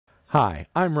Hi,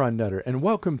 I'm Ron Nutter, and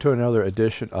welcome to another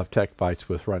edition of Tech Bites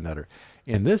with Ron Nutter.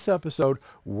 In this episode,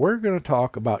 we're going to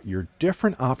talk about your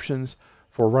different options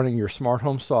for running your smart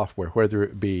home software, whether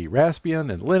it be Raspbian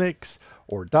and Linux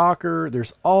or Docker.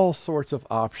 There's all sorts of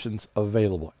options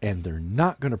available, and they're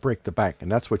not going to break the bank, and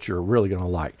that's what you're really going to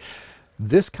like.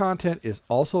 This content is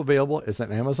also available as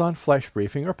an Amazon Flash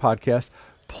Briefing or podcast.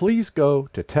 Please go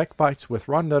to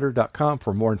techbiteswithronnutter.com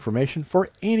for more information for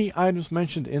any items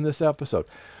mentioned in this episode.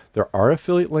 There are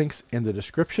affiliate links in the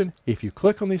description. If you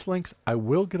click on these links, I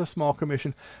will get a small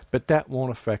commission, but that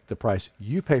won't affect the price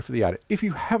you pay for the item. If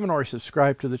you haven't already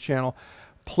subscribed to the channel,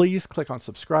 please click on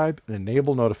subscribe and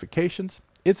enable notifications.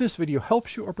 If this video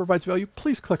helps you or provides value,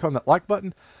 please click on that like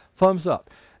button, thumbs up.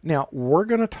 Now, we're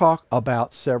going to talk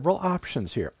about several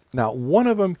options here. Now, one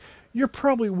of them you're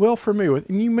probably well familiar with,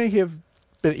 and you may have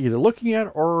been either looking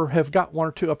at or have got one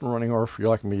or two up and running, or if you're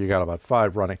like me, you got about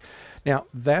 5 running. Now,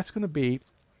 that's going to be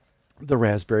the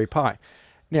Raspberry Pi.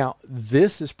 Now,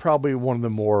 this is probably one of the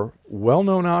more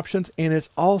well-known options, and it's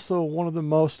also one of the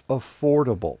most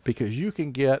affordable because you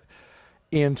can get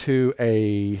into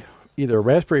either a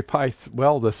Raspberry Pi, the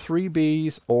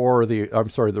 3Bs or the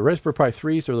Raspberry Pi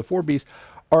 3s or the 4Bs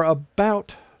are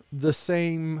about the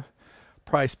same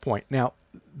price point. Now,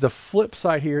 the flip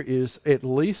side here is, at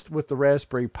least with the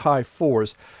Raspberry Pi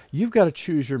 4s, you've got to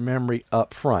choose your memory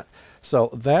up front.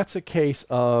 So that's a case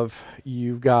of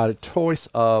you've got a choice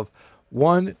of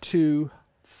 1, 2,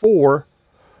 4,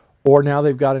 or now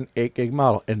they've got an 8 gig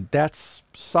model, and that's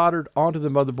soldered onto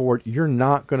the motherboard. You're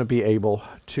not going to be able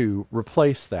to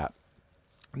replace that.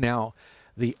 Now,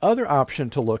 the other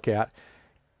option to look at,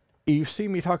 you've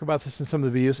seen me talk about this in some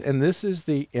of the videos, and this is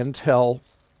the Intel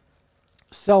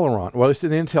Celeron. Well, it's an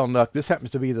Intel NUC. This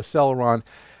happens to be the Celeron.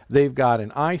 They've got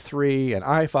an i3, an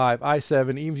i5,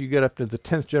 i7, even if you get up to the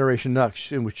 10th generation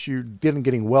NUC, in which you're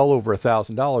getting well over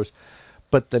 $1,000.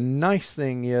 But the nice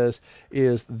thing is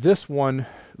this one,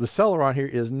 the Celeron here,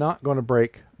 is not going to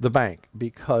break the bank,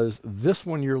 because this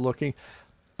one you're looking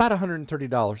about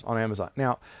 $130 on Amazon.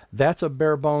 Now, that's a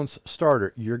bare bones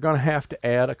starter. You're going to have to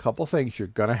add a couple things. You're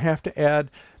going to have to add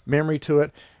memory to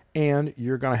it, and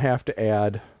you're going to have to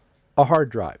add a hard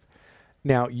drive.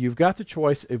 Now, you've got the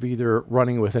choice of either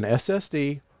running with an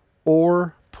SSD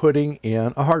or putting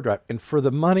in a hard drive. And for the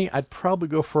money, I'd probably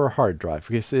go for a hard drive,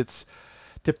 because it's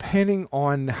depending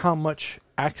on how much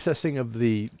accessing of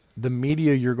the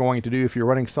media you're going to do. If you're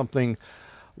running something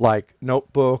like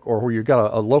Notebook, or where you've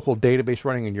got a local database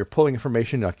running and you're pulling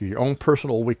information like your own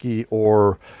personal wiki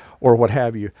or what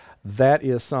have you, that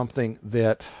is something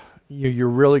that you're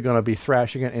really going to be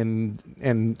thrashing it,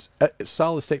 and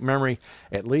solid state memory,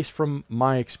 at least from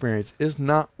my experience, is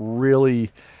not really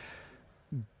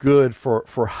good for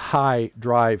high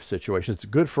drive situations. It's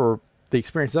good for the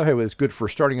experience I have. It's good for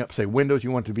starting up, say, Windows.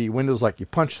 You want it to be Windows, like you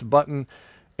punch the button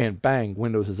and bang,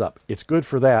 Windows is up. It's good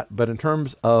for that. But in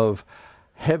terms of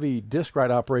heavy disk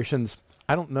write operations,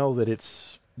 I don't know that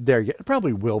it's there yet. It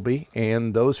probably will be,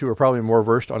 and those who are probably more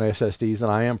versed on SSDs than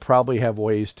I am probably have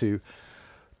ways to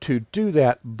do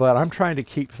that, but I'm trying to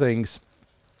keep things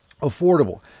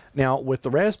affordable. Now, with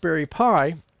the Raspberry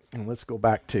Pi, and let's go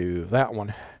back to that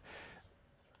one,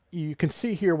 you can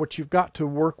see here what you've got to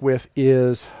work with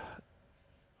is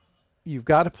you've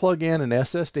got to plug in an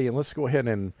SSD, and let's go ahead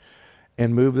and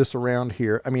move this around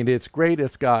here. I mean, it's great.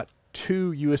 It's got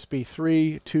 2 USB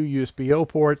 3, 2 USB-O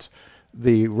ports.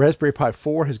 The Raspberry Pi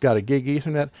 4 has got a gig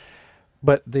Ethernet.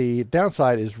 But the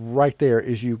downside is right there,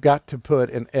 is you've got to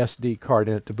put an SD card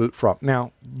in it to boot from.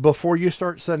 Now, before you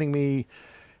start sending me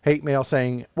hate mail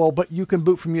saying, well, but you can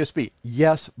boot from USB.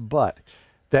 Yes, but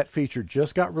that feature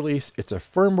just got released. It's a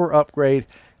firmware upgrade.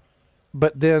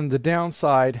 But then the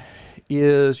downside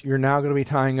is you're now going to be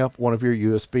tying up one of your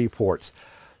USB ports.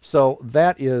 So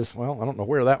that is, well, I don't know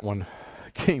where that one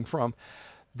came from.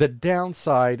 The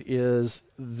downside is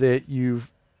that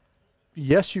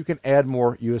yes, you can add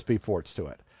more USB ports to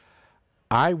it.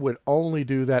 I would only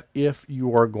do that if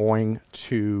you are going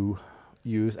to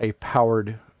use a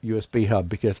powered USB hub,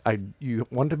 because you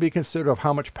want to be considerate of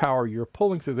how much power you're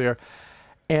pulling through there.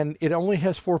 And it only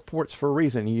has 4 ports for a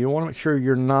reason. You want to make sure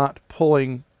you're not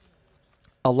pulling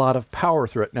a lot of power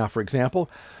through it. Now, for example,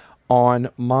 on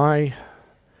my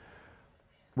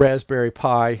Raspberry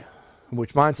Pi,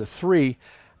 which mine's a 3,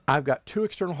 I've got 2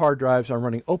 external hard drives. I'm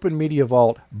running Open Media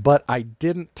Vault, but I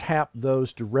didn't tap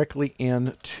those directly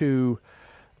into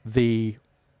the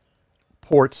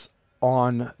ports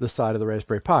on the side of the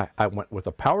Raspberry Pi. I went with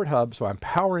a powered hub, so I'm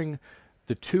powering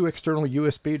the 2 external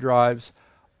USB drives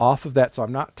off of that, so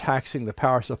I'm not taxing the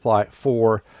power supply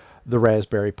for the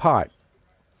Raspberry Pi.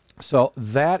 So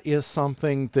that is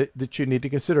something that you need to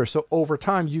consider. So over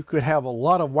time, you could have a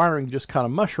lot of wiring just kind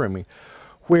of mushrooming,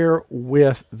 where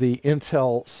with the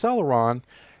Intel Celeron,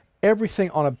 everything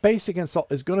on a basic install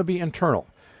is going to be internal.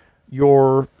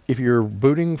 If you're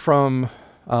booting from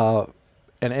an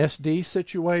SD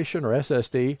situation or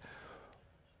SSD,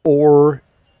 or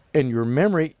in your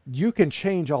memory, you can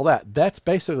change all that. That's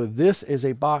basically, this is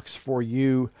a box for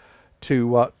you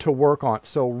to work on.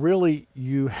 So really,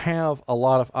 you have a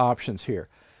lot of options here.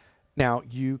 Now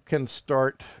you can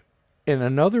start. And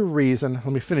another reason, let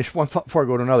me finish one thought before I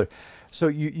go to another. So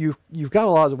you've got a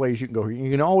lot of ways you can go here.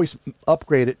 You can always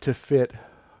upgrade it to fit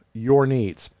your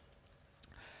needs.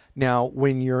 Now,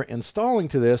 when you're installing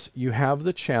to this, you have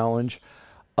the challenge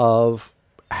of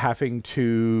having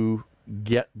to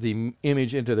get the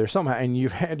image into there somehow. And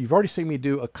you've already seen me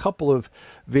do a couple of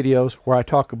videos where I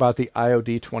talk about the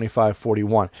IOD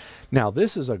 2541. Now,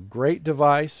 this is a great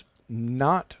device,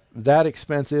 not that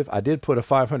expensive. I did put a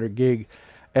 500 gig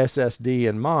SSD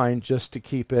in mine just to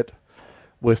keep it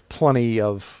with plenty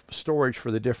of storage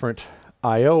for the different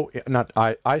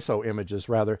ISO images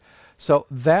rather. So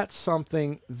that's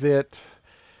something that,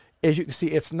 as you can see,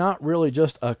 it's not really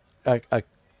just a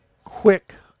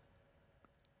quick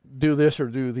do this or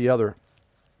do the other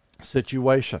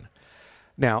situation.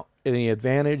 Now, the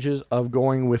advantages of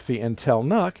going with the Intel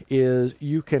NUC is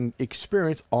you can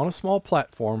experience on a small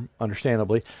platform,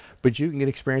 understandably, but you can get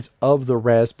experience of the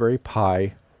Raspberry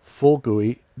Pi full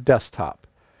GUI desktop.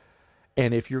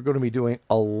 And if you're going to be doing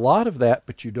a lot of that,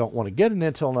 but you don't want to get an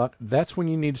Intel NUC, that's when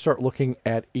you need to start looking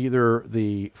at either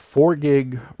the 4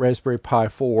 gig Raspberry Pi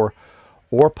 4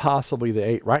 or possibly the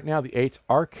 8. Right now, the 8s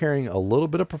are carrying a little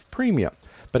bit of a premium.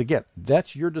 But again,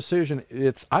 that's your decision.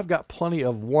 I've got plenty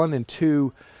of 1 and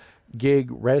 2 gig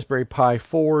Raspberry Pi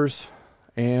 4s,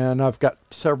 and I've got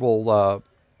several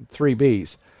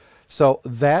 3Bs. So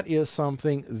that is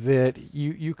something that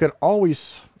you can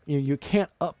always, you can't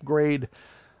upgrade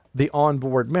the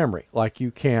onboard memory like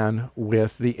you can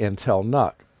with the Intel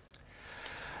NUC.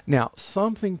 Now,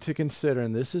 something to consider,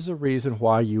 and this is another reason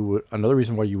why you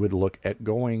would look at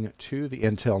going to the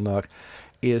Intel NUC,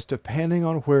 is depending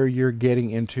on where you're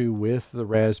getting into with the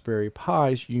Raspberry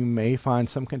Pis, you may find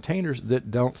some containers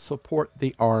that don't support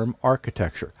the ARM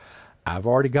architecture. I've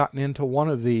already gotten into one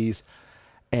of these,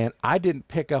 and I didn't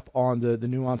pick up on the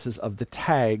nuances of the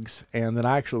tags, and then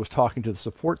I actually was talking to the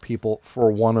support people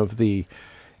for one of the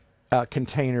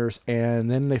containers,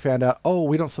 and then they found out, oh,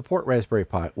 we don't support Raspberry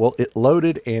Pi. Well, it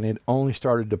loaded and it only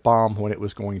started to bomb when it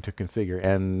was going to configure,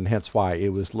 and hence why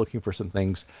it was looking for some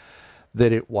things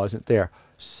that it wasn't there.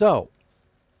 So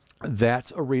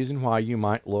that's a reason why you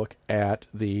might look at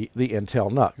the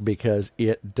Intel NUC, because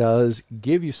it does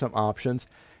give you some options,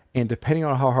 and depending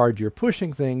on how hard you're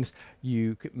pushing things,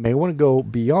 you may want to go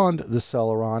beyond the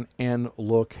Celeron and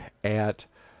look at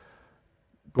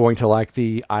going to like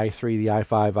the i3, the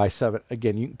i5, i7.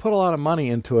 Again, you can put a lot of money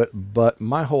into it, but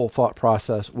my whole thought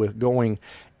process with going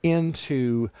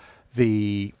into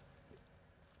the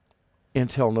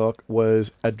Intel NUC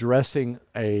was addressing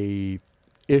a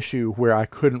issue where I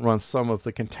couldn't run some of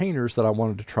the containers that I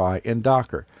wanted to try in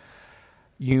Docker.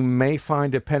 You may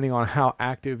find, depending on how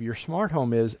active your smart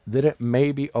home is, that it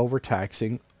may be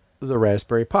overtaxing the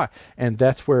Raspberry Pi. And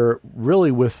that's where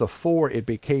really with the 4, it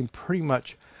became pretty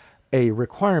much a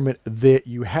requirement that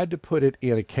you had to put it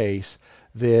in a case,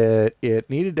 that it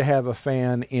needed to have a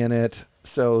fan in it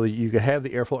so that you could have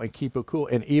the airflow and keep it cool.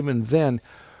 And even then,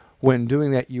 when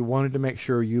doing that, you wanted to make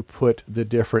sure you put the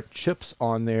different chips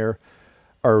on there,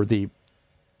 or the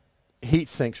heat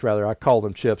sinks rather, I call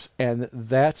them chips, and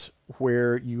that's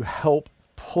where you help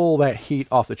pull that heat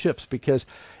off the chips, because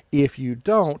if you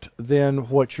don't, then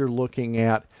what you're looking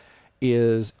at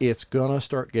is it's going to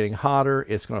start getting hotter,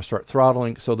 it's going to start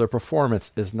throttling, so the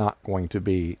performance is not going to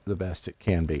be the best it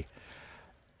can be.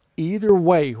 Either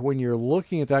way, when you're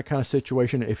looking at that kind of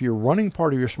situation, if you're running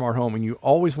part of your smart home and you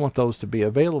always want those to be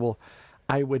available,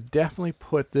 I would definitely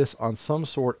put this on some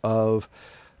sort of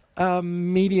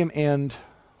medium end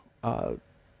UPS,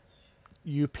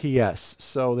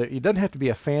 so that it doesn't have to be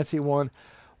a fancy one,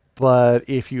 but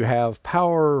if you have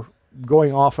power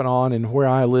going off and on, and where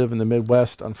I live in the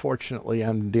Midwest, unfortunately,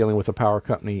 I'm dealing with a power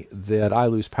company that I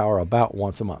lose power about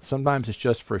once a month. Sometimes it's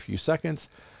just for a few seconds.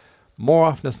 More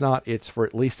often than not, it's for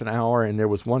at least an hour. And there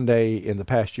was one day in the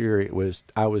past year,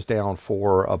 I was down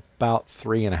for about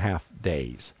 3.5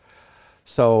 days.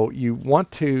 So you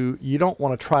don't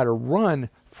want to try to run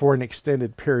for an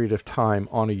extended period of time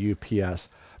on a UPS,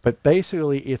 but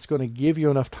basically it's going to give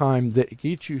you enough time that it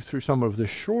gets you through some of the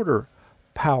shorter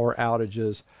power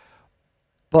outages,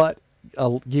 but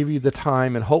give you the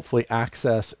time and hopefully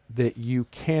access that you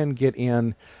can get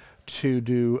in to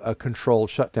do a controlled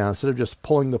shutdown instead of just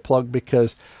pulling the plug,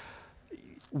 because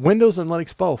Windows and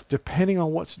Linux both, depending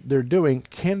on what they're doing,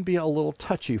 can be a little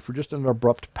touchy for just an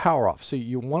abrupt power off. So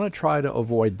you want to try to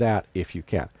avoid that if you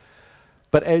can.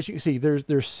 But as you can see,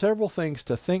 there's several things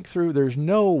to think through. There's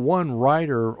no one right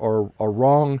or a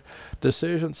wrong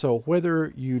decision. So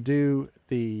whether you do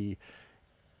the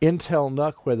Intel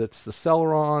NUC, whether it's the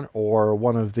Celeron or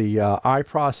one of the i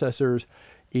processors,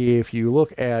 if you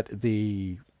look at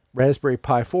the Raspberry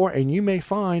Pi 4, and you may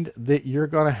find that you're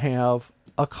going to have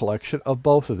a collection of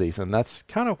both of these. And that's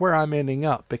kind of where I'm ending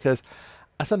up, because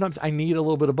sometimes I need a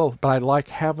little bit of both, but I like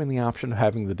having the option of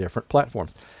having the different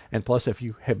platforms. And plus, if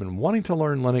you have been wanting to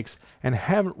learn Linux and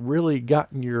haven't really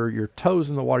gotten your toes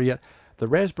in the water yet, the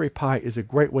Raspberry Pi is a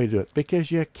great way to do it,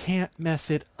 because you can't mess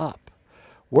it up.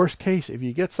 Worst case, if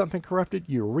you get something corrupted,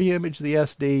 you re-image the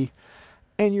SD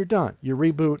and you're done. You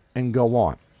reboot and go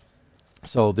on.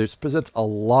 So this presents a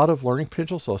lot of learning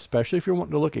potential. So especially if you're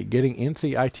wanting to look at getting into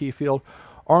the IT field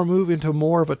or move into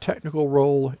more of a technical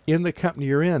role in the company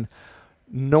you're in,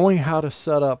 knowing how to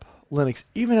set up Linux,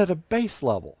 even at a base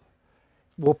level,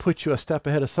 will put you a step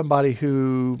ahead of somebody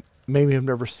who maybe have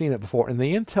never seen it before. And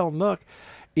the Intel NUC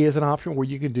is an option where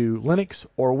you can do Linux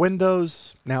or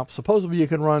Windows. Now, supposedly you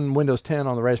can run Windows 10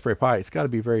 on the Raspberry Pi. It's got to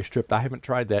be very stripped. I haven't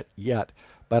tried that yet,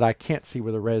 but I can't see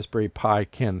where the Raspberry Pi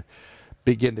can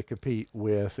begin to compete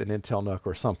with an Intel NUC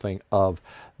or something of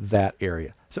that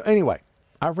area. So anyway,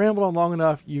 I rambled on long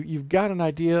enough. You've got an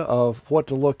idea of what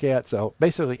to look at. So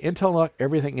basically, Intel NUC,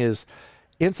 everything is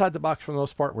inside the box for the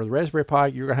most part. With the Raspberry Pi,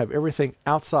 you're going to have everything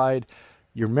outside.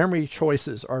 Your memory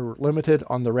choices are limited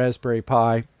on the Raspberry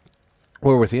Pi.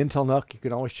 Or with the Intel NUC, you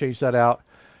can always change that out.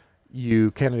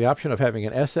 You can have the option of having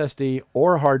an SSD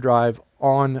or a hard drive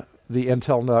on the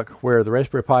Intel NUC, where the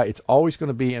Raspberry Pi, it's always going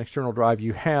to be an external drive.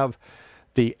 You have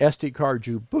the SD card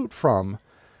you boot from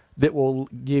that will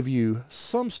give you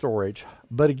some storage.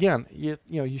 But again, if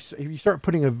you start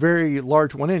putting a very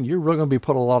large one in, you're really going to be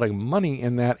putting a lot of money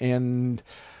in that. And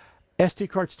SD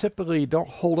cards typically don't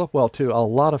hold up well to a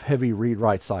lot of heavy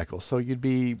read-write cycles. So you'd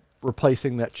be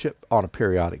replacing that chip on a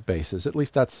periodic basis. At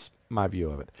least that's my view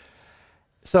of it.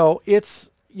 So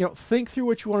it's, think through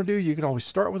what you want to do. You can always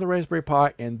start with a Raspberry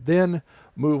Pi and then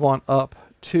move on up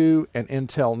to an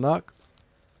Intel NUC.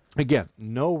 Again,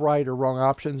 no right or wrong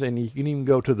options, and you can even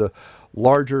go to the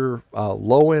larger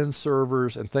low-end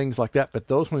servers and things like that. But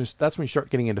that's when you start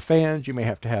getting into fans. You may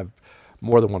have to have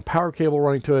more than one power cable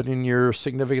running to it, and your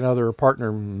significant other or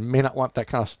partner may not want that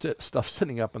kind of stuff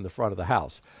sitting up in the front of the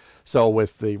house. So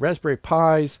with the Raspberry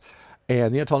Pis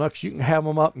and the Intel NUCs, you can have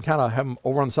them up and kind of have them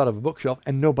over on the side of a bookshelf,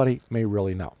 and nobody may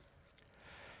really know.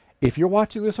 If you're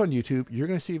watching this on YouTube, you're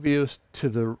going to see videos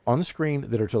on the screen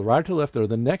that are to the right or to the left. That are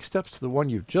the next steps to the one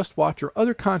you've just watched, or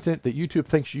other content that YouTube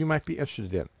thinks you might be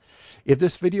interested in. If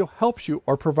this video helps you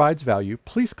or provides value,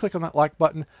 please click on that like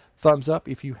button, thumbs up.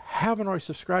 If you haven't already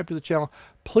subscribed to the channel,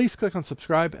 please click on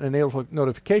subscribe and enable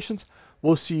notifications.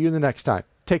 We'll see you the next time.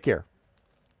 Take care.